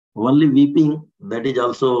 Only weeping, that is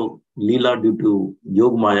also Lila due to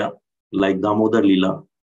Yog Maya, like Damodar Lila.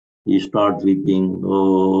 He starts weeping,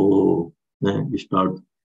 oh, he starts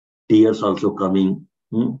tears also coming.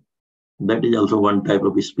 That is also one type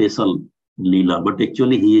of special Lila, but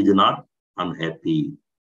actually he is not unhappy.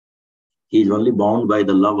 He is only bound by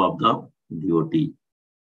the love of the devotee.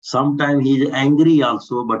 Sometimes he is angry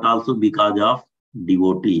also, but also because of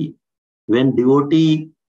devotee. When devotee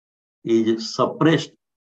is suppressed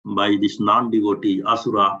by this non-devotee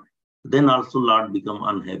asura, then also Lord become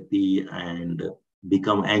unhappy and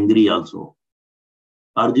become angry also.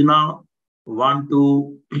 Arjuna want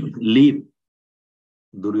to leave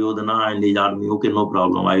Duryodhana and his army. Okay, no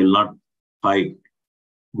problem, I will not fight.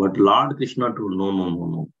 But Lord Krishna told,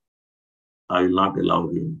 no, I will not allow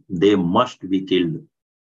him. They must be killed.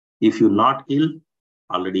 If you not kill,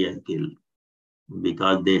 already I killed.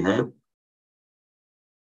 Because they have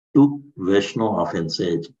took Vaishno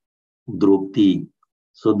offenses, Draupadi.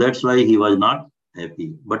 So that's why he was not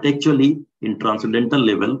happy. But actually, in transcendental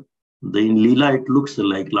level, in Lila, it looks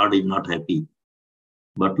like Lord is not happy.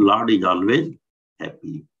 But Lord is always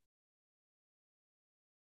happy.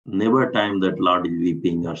 Never time that Lord is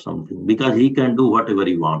weeping or something, because he can do whatever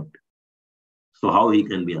he wants. So how he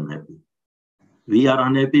can be unhappy? We are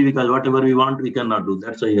unhappy because whatever we want, we cannot do.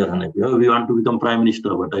 That's why we are unhappy. We want to become Prime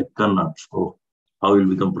Minister, but I cannot. So how will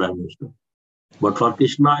become Prime Minister? But for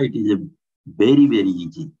Krishna, it is a very, very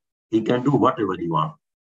easy. He can do whatever he wants.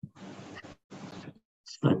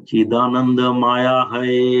 Satchidananda Maya hai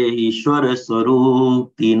Ishwara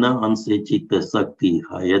Swarup, Tina Anse Chitta Sakti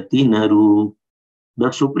Hayatina Roop.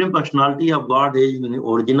 The Supreme Personality of God is in the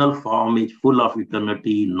original form is full of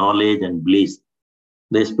eternity, knowledge, and bliss.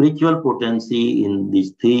 The spiritual potency in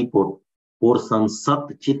these three portions,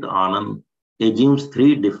 Sat, Chit, Anand, assumes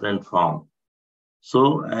three different forms.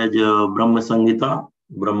 So, as Brahma Sangita,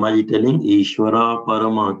 Brahma ji telling, Ishvara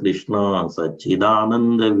Parama Krishna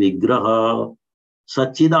Satchidananda Vigraha,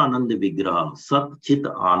 Satchidananda Vigraha, Sat, Chit,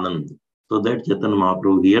 Anand. So, that Chaitanya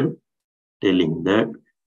Mahaprabhu here telling that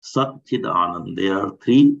Sat, Chit, Anand, there are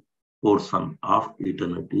three portions of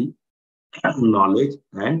eternity, knowledge,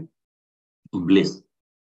 and bliss.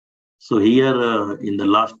 So here in the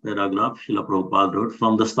last paragraph, Srila Prabhupada wrote,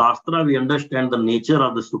 from the Shastra, we understand the nature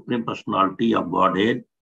of the Supreme Personality of Godhead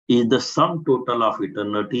is the sum total of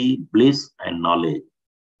eternity, bliss, and knowledge.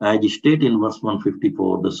 As stated in verse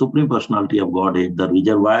 154, the Supreme Personality of Godhead, the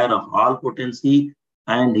reservoir of all potency,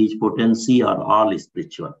 and his potency are all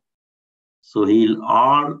spiritual. So he is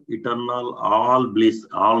all eternal, all bliss,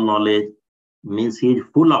 all knowledge, means he is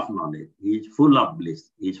full of knowledge, he is full of bliss,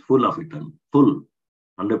 he is full of eternal, full.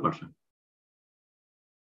 100%.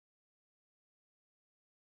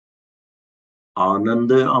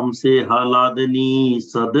 आनंद हमसे हलादनी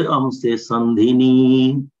सद हमसे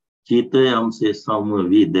संधिनी चित हमसे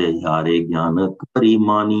समविद यारे ज्ञान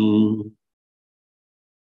परिमानी.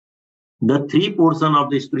 The three portions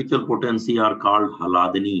of the spiritual potency are called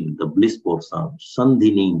haladini, the bliss portion,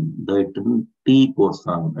 sandhini, the eternity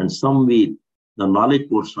portion, and samvid, the knowledge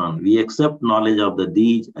portion. We accept knowledge of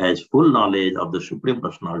these as full knowledge of the Supreme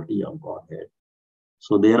Personality of Godhead.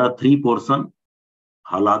 So there are three portions: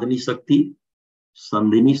 haladini Shakti,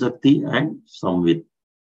 Sandhini Shakti, and Samvid.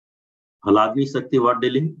 Haladini Shakti, what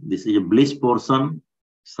dealing? This is a bliss portion.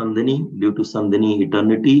 Sandhini, due to Sandhini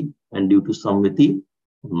eternity, and due to Samviti,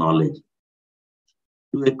 knowledge.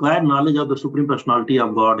 To acquire knowledge of the Supreme Personality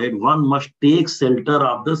of Godhead, one must take shelter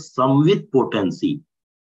of the Samvit potency.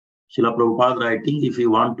 Srila Prabhupada writing, if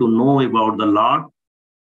you want to know about the Lord,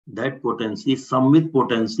 that potency, Samvit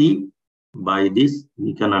potency, by this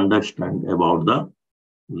we can understand about the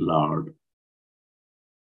Lord.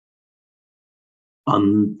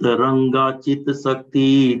 अंतरंगा चित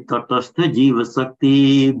शक्ति तटस्थ जीव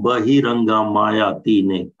शक्ति बहिरंगा माया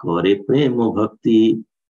तीने करे प्रेम भक्ति.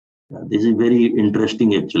 This is very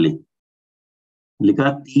interesting actually. लिखा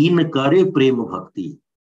तीन करे प्रेम भक्ति.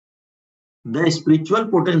 The spiritual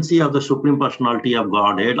potency of the Supreme Personality of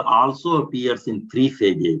Godhead also appears in three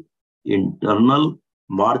phases: internal,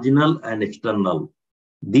 marginal, and external.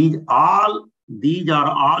 These are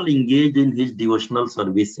all engaged in his devotional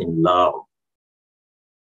service in love.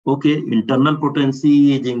 Okay, internal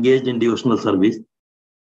potency is engaged in devotional service.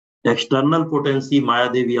 External potency,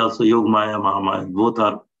 Maya Devi also, Yog Maya, Mahamaya, both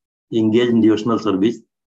are engaged in devotional service.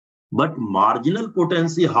 But marginal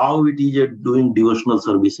potency, how it is doing devotional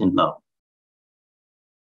service in love?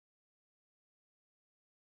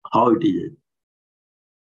 How it is?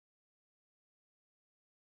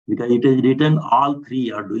 Because it is written, all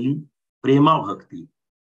three are doing Prema Bhakti.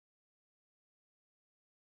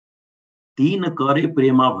 तीन करे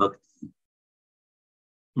प्रेमा भक्ति.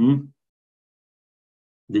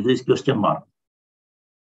 This is question mark.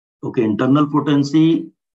 Okay, internal potency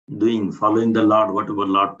doing, following the Lord, whatever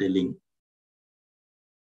Lord telling.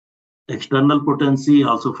 External potency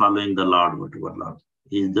also following the Lord, whatever Lord.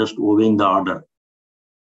 He is just obeying the order.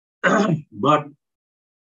 But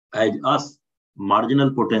as us,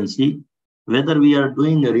 marginal potency, whether we are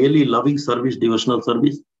doing a really loving service, devotional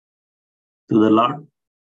service to the Lord,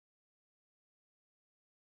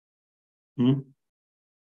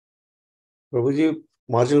 Prabhuji,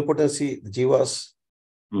 marginal potency, jivas,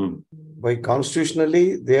 by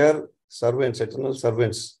constitutionally, they are servants, eternal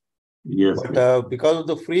servants. Yes. But because of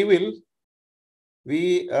the free will,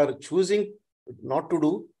 we are choosing not to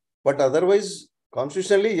do. But otherwise,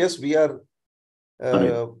 constitutionally, yes, we are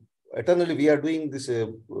eternally, we are doing this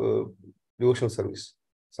devotional service.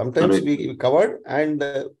 Sometimes we covered and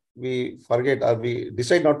we forget or we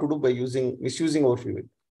decide not to do by misusing our free will.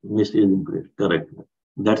 Misusing grace, correct.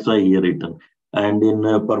 That's why here written. And in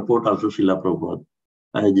purport also Srila Prabhupada,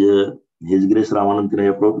 as His Grace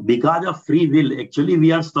Ramananda Prabhupada, because of free will, actually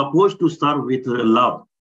we are supposed to serve with love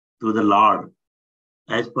to the Lord.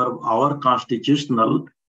 As per our constitutional,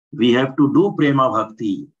 we have to do Prema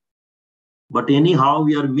Bhakti. But anyhow,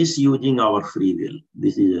 we are misusing our free will.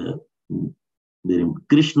 This is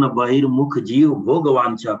Krishna Bahir Mukh Jeev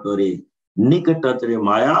Bhogvancha Kare Nikatatre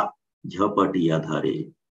Maya Jhapatiya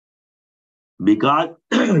Dhare. Because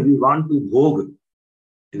we want to bhog,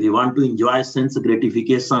 we want to enjoy sense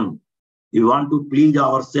gratification, we want to please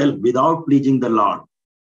ourselves without pleasing the Lord.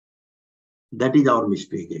 That is our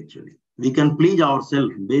mistake actually. We can please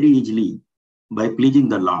ourselves very easily by pleasing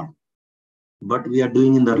the Lord. But we are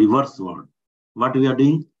doing in the reverse word. What we are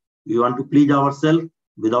doing? We want to please ourselves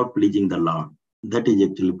without pleasing the Lord. That is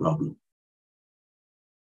actually problem.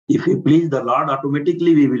 If we please the Lord,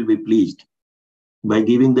 automatically we will be pleased. By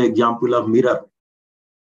giving the example of mirror.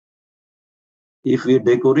 If we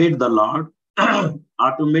decorate the Lord,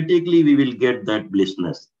 automatically we will get that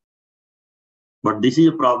blissness. But this is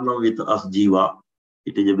a problem with us Jiva.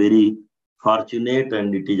 It is a very fortunate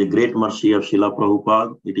and it is a great mercy of Srila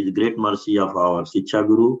Prabhupada. It is a great mercy of our Shiksha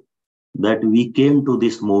Guru that we came to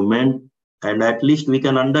this moment and at least we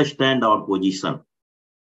can understand our position.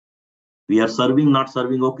 We are serving, not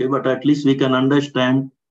serving, okay, but at least we can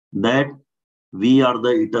understand that we are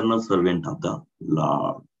the eternal servant of the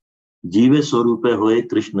Lord. Jive Swarupe Hoye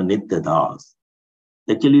Krishna Nitya Das.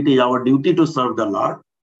 Actually, it is our duty to serve the Lord.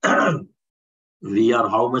 We are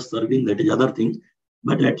how much serving, that is other thing.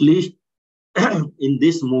 But at least in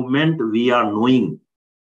this movement, we are knowing.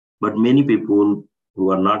 But many people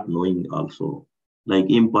who are not knowing also, like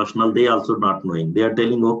impersonal, they also not knowing. They are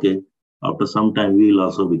telling, okay, after some time, we will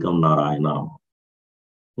also become Narayana.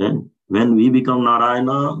 And when we become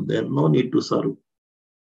Narayana, there is no need to serve.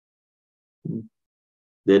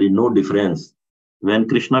 There is no difference. When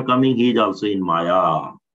Krishna coming, he is also in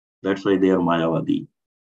Maya. That's why they are Mayavadi.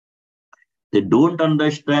 They don't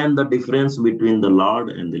understand the difference between the Lord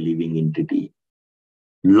and the living entity.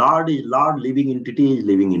 Lord is Lord, living entity is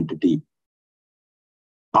living entity.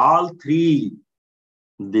 All three,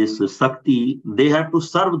 this Sakti, they have to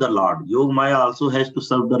serve the Lord. Yog Maya also has to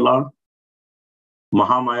serve the Lord.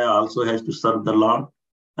 Mahamaya also has to serve the Lord.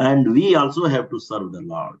 And we also have to serve the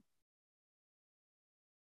Lord.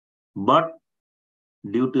 But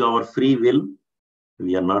due to our free will,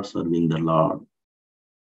 we are not serving the Lord.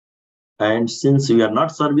 And since we are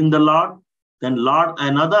not serving the Lord, then Lord,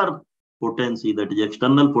 another potency, that is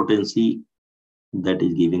external potency, that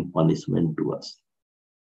is giving punishment to us.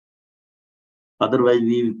 Otherwise,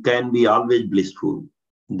 we can be always blissful.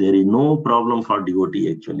 There is no problem for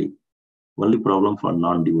devotee actually, only problem for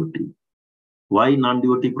non-devotee. Why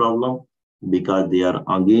non-devotee problem? Because they are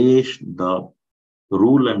against the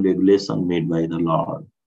rule and regulation made by the Lord.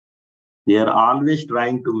 They are always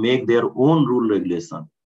trying to make their own rule regulation.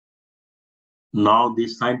 Now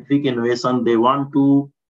this scientific innovation, they want to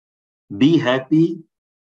be happy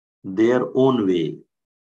their own way.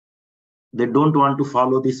 They don't want to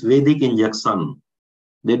follow this Vedic injunction.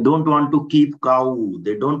 They don't want to keep cow.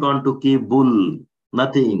 They don't want to keep bull.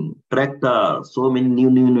 Nothing. Tractor. So many new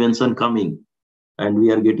inventions coming. And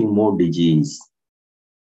we are getting more disease.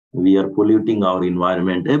 We are polluting our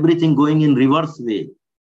environment. Everything going in reverse way.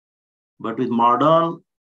 But with modern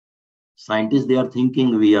scientists, they are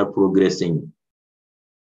thinking we are progressing.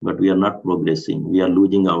 But we are not progressing. We are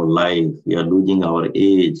losing our life. We are losing our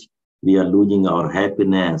age. We are losing our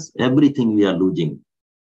happiness. Everything we are losing.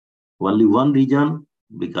 Only one reason,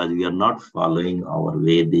 because we are not following our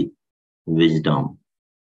Vedic wisdom.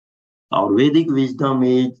 Our Vedic wisdom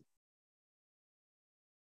is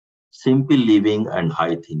simple living and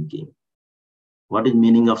high thinking. What is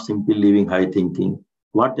meaning of simple living, high thinking?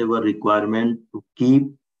 Whatever requirement to keep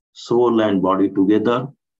soul and body together,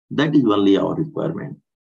 that is only our requirement.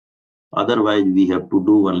 Otherwise, we have to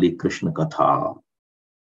do only Krishna Katha.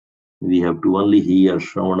 We have to only hear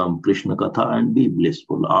Shravanam Krishna Katha and be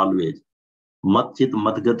blissful always. Mat chit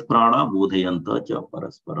matgat prana bodhayanta cha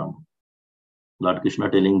parasparam. Lord Krishna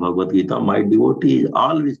telling Bhagavad Gita, my devotees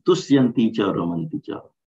always tusyanti cha ramanti cha.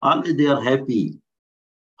 Always they are happy.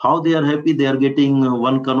 How they are happy? They are getting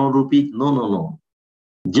 1 crore rupees? No.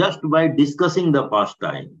 Just by discussing the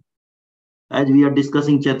pastime. As we are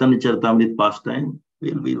discussing Chaitanya Charitamrita pastime,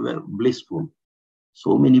 we will be blissful.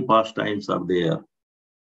 So many pastimes are there.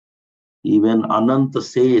 Even Ananta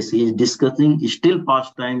says he is discussing, still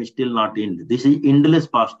pastime, still not end. This is endless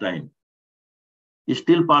pastime.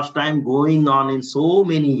 Still pastime going on in so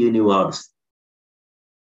many universes.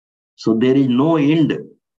 So there is no end.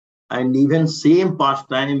 And even same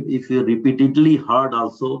pastime, if you repeatedly heard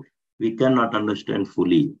also, we cannot understand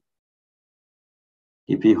fully.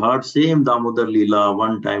 If you heard same Damodar Lila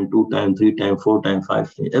 1 time, 2 time, 3 time, 4 time,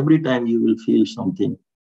 5 time, every time you will feel something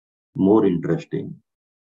more interesting.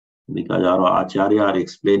 Because our Acharya are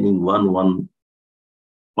explaining one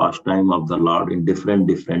pastime of the Lord in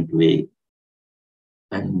different way.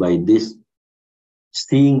 And by this,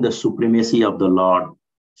 seeing the supremacy of the Lord,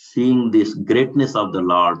 seeing this greatness of the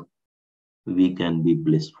Lord, we can be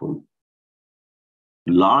blissful.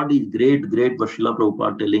 Lord is great, but Srila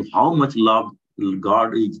Prabhupada telling how much love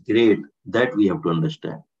God is great, that we have to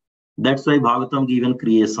understand. That's why Bhagavatam given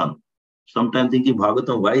creation. Sometimes thinking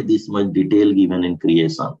Bhagavatam, why this much detail given in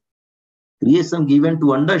creation? Creation given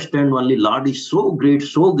to understand only Lord is so great.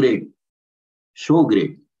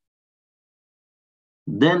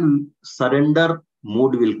 Then surrender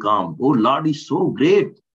mood will come. Oh, Lord is so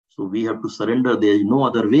great. So we have to surrender. There is no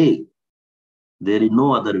other way. There is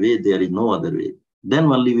no other way. Then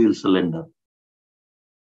only we will surrender.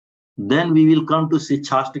 Then we will come to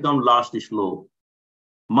Sichastikam last sloka.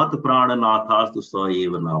 Mat prana nathastu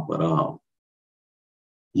saeva napara.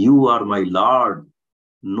 You are my Lord.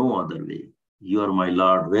 No other way. You are my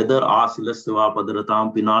Lord. Whether asilasva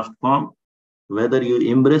padratam pinashtvam, whether you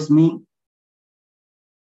embrace me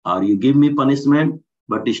or you give me punishment,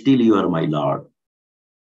 but still you are my Lord.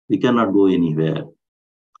 We cannot go anywhere.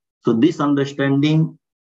 So this understanding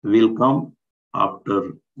will come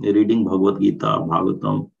after reading Bhagavad Gita,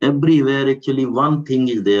 Bhagavatam. Everywhere actually one thing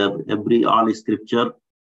is there, all scripture,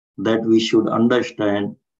 that we should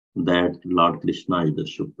understand that Lord Krishna is the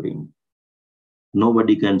Supreme.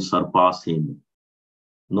 Nobody can surpass him.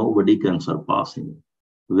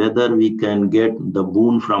 Whether we can get the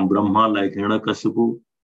boon from Brahma like Hiranyakashipu,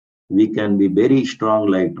 we can be very strong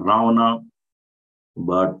like Ravana,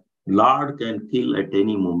 but Lord can kill at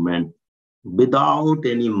any moment without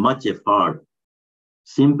any much effort.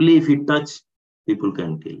 Simply if he touch, people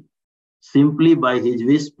can kill. Simply by his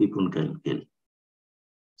wish, people can kill.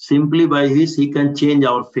 Simply by his, he can change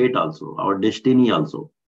our fate also, our destiny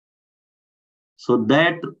also. So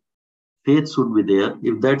that faith should be there.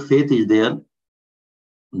 If that faith is there,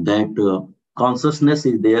 that consciousness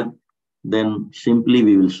is there, then simply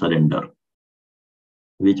we will surrender.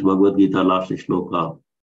 Which Bhagavad Gita last sloka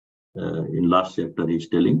in last chapter is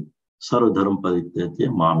telling, Sarvadharma parityajya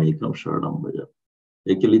mamekam sharanam bhaja.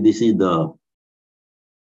 Actually,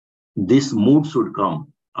 this mood should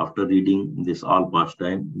come. after reading this all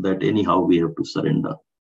pastime, that anyhow we have to surrender.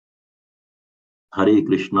 Hare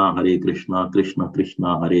Krishna, Krishna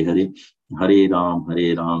Krishna, Hare Hare, Hare Ram,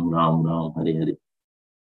 Ram Ram, Hare Hare.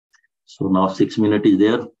 So now 6 minutes is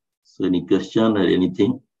there. So any question or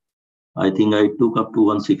anything? I think I took up to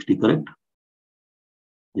 160, correct?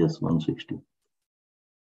 Yes, 160.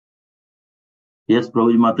 Yes,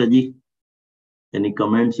 Prabhuji Mataji. Any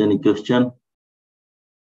comments, any question?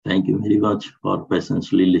 Thank you very much for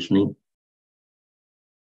patiently listening.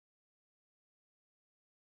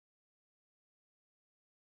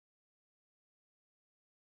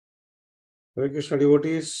 Hare Krishna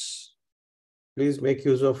devotees, please make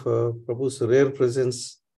use of Prabhu's rare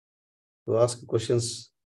presence to ask questions.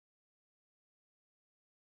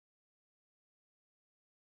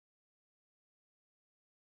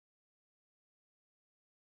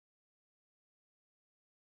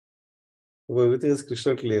 Everything is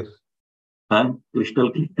crystal clear.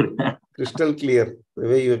 Crystal clear. Crystal clear. The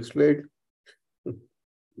way you explained.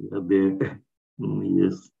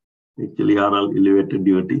 Yes, actually are all elevated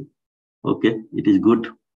devotee. Okay, it is good.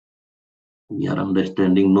 We are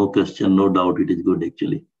understanding, no question, no doubt. It is good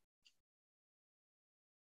actually.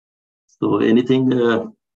 So anything,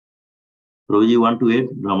 Prabhu, you want to add?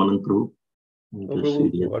 Ramanand Prabhu? No,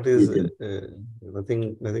 Prabhu, what is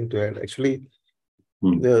nothing to add. Actually,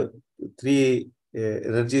 the three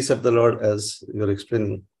energies of the Lord, as you are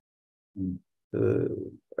explaining,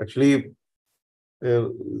 actually,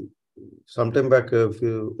 sometime back, if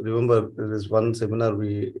you remember, there is one seminar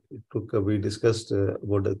we took, we discussed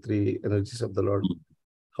about the three energies of the Lord,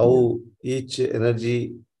 how each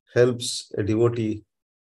energy helps a devotee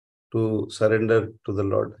to surrender to the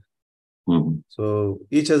Lord. So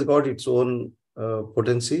each has got its own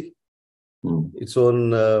potency, its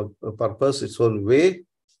own purpose, its own way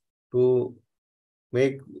to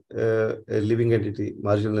make a living entity,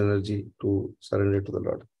 marginal energy, to surrender to the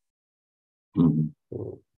Lord.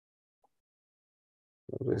 So,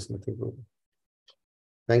 there is nothing wrong.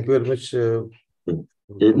 Thank you very much.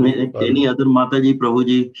 Any other Mataji,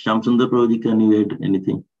 Prabhuji, Shamsundar Prabhuji, can you add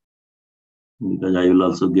anything? Because I will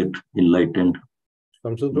also get enlightened.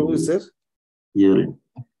 Shamsundar Prabhu is there? Here.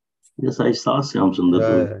 Yes, I saw Shamsundar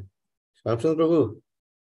Prabhu. Shamsundar Prabhu,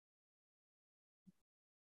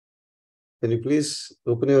 can you please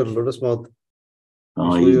open your lotus mouth?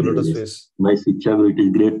 Show your lotus face. My Siksha, it is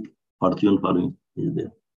great fortune for me. Is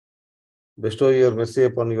there. Bestow your mercy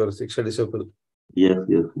upon your Siksha disciple. Yes.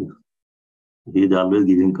 He is always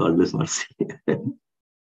giving causeless mercy.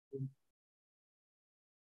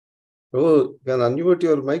 Prabhu, can unmute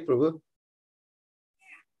your mic, Prabhu?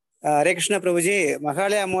 Hare Krishna Prabhuji,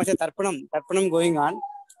 Mahalaya Amavasya Tarpanam going on.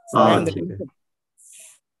 So I am the temple.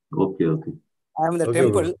 Okay. I am the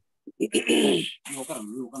temple.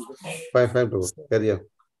 Fine, Prabhu. Carry on.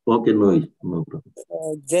 Okay, no problem.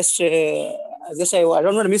 Just I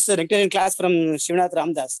don't want to miss the nectarian class from Sivnath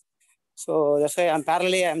Ramdas. So that's why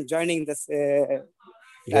I'm joining this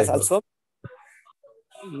class also.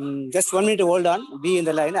 Just 1 minute, hold on. Be in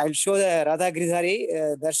the line. I'll show the Radha Giridhari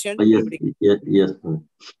darshan. Yes.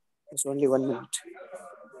 It's only 1 minute.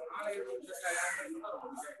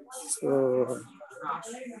 So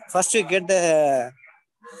first we get the.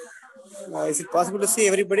 Is it possible to see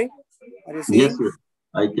everybody? Are you seeing? Yes.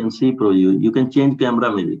 I can see, Prabhu. You can change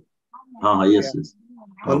camera maybe. Yes.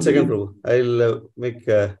 1 second, Prabhu. I'll make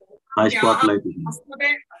high spotlight.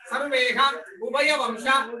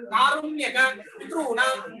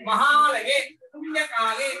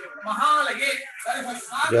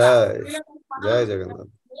 Jai Jagannath.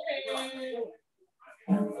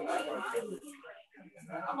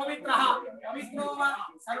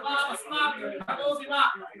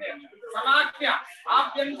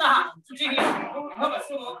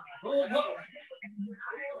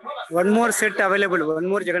 One more set available. One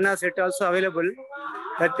more Jagannath set also available.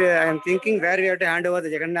 That I am thinking where we have to hand over the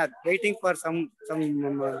Jagannath. Waiting for some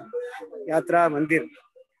Yatra Mandir.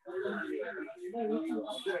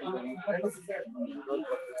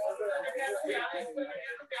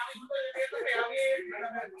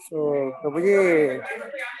 So, Prabhuji,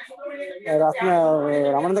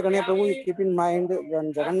 Ramananda Kanya Prabhu, keep in mind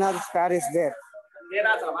when Jagannath's car is there. Where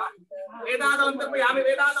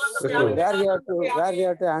we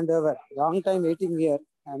have to hand over. Long time waiting here.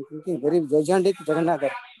 I am thinking very gigantic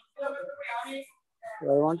Jagannath. So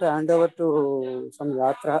I want to hand over to some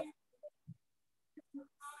Yatra.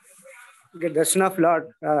 Get darshan of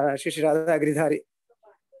Lord Shri Radha Giridhari.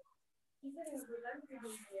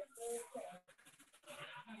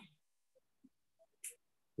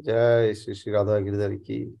 Jai Shri Radha Giridhari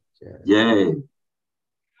ki. Jai.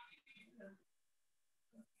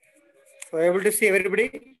 So able to see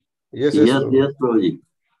everybody? Yes, Yes, Prabhuji.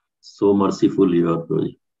 So merciful you are,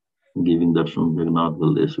 Prabhuji. Giving darshan Jagannath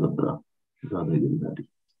Baldeshwara, Radha Gindari.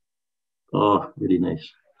 Oh, very nice.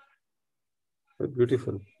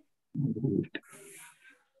 Beautiful.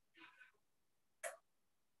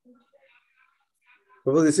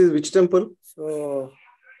 Prabhu, this is which temple? So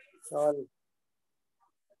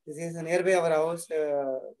this is nearby our house,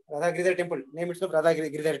 Radha Giridhar temple. Name itself Radha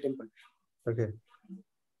Giridhar temple. Okay.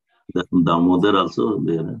 The Damodar also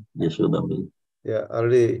there, Yashoda. Yeah,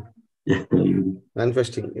 already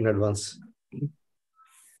manifesting in advance.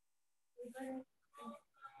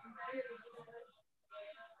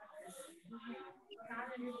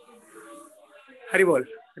 Haribol.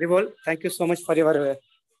 Haribol, thank you so much for your...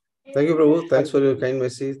 Thank you, Prabhu. Thanks for your kind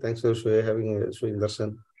message. Thanks for showing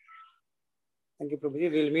darshan. Thank you, Prabhuji.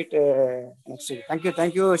 We'll meet next week. Thank you,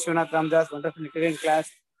 Sivnath Ramdas. Wonderful Nicaraguan class.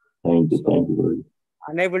 Thank you, Prabhuji.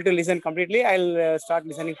 Unable to listen completely, I'll start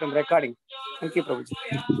listening from recording. Thank you, Prabhuji.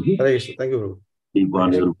 Hare Krishna. Thank you, Prabhu. Keep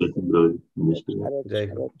on your blessing, Prabhuji. Jai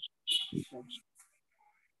Guru.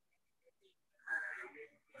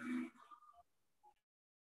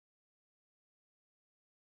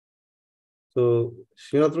 So,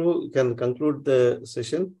 Srinath Prabhu, can conclude the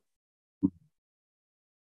session.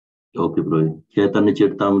 Okay, Prabhuji. Chaitanya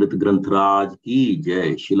Charitamrita Granth ki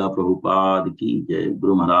jai, Srila Prabhupada ki jai,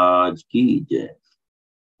 Guru Maharaj ki jai.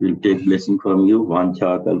 We'll take blessing from you.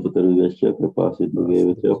 Vancha kalpataruvesya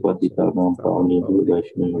kripasindhuvesya patitanam pavanebhyo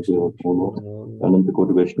vaishnavesya mono ananta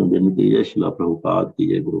koti vaishnavya ki jai, Srila Prabhupada ki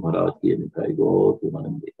jai, Guru Maharaj ki jai.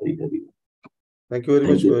 Hari Hari. Thank you very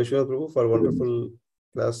much, Srinath Prabhu, for a wonderful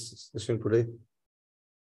class session today.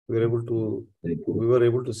 We were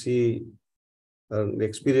able to see and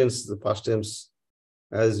experience the pastimes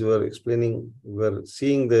as you were explaining. We were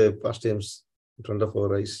seeing the pastimes in front of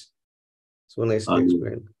our eyes. So nicely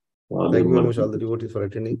explained. Thank you very much, all the devotees, for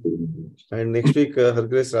attending. And next week, Her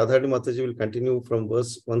Grace Radharani Mataji will continue from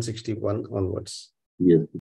verse 161 onwards. Yes.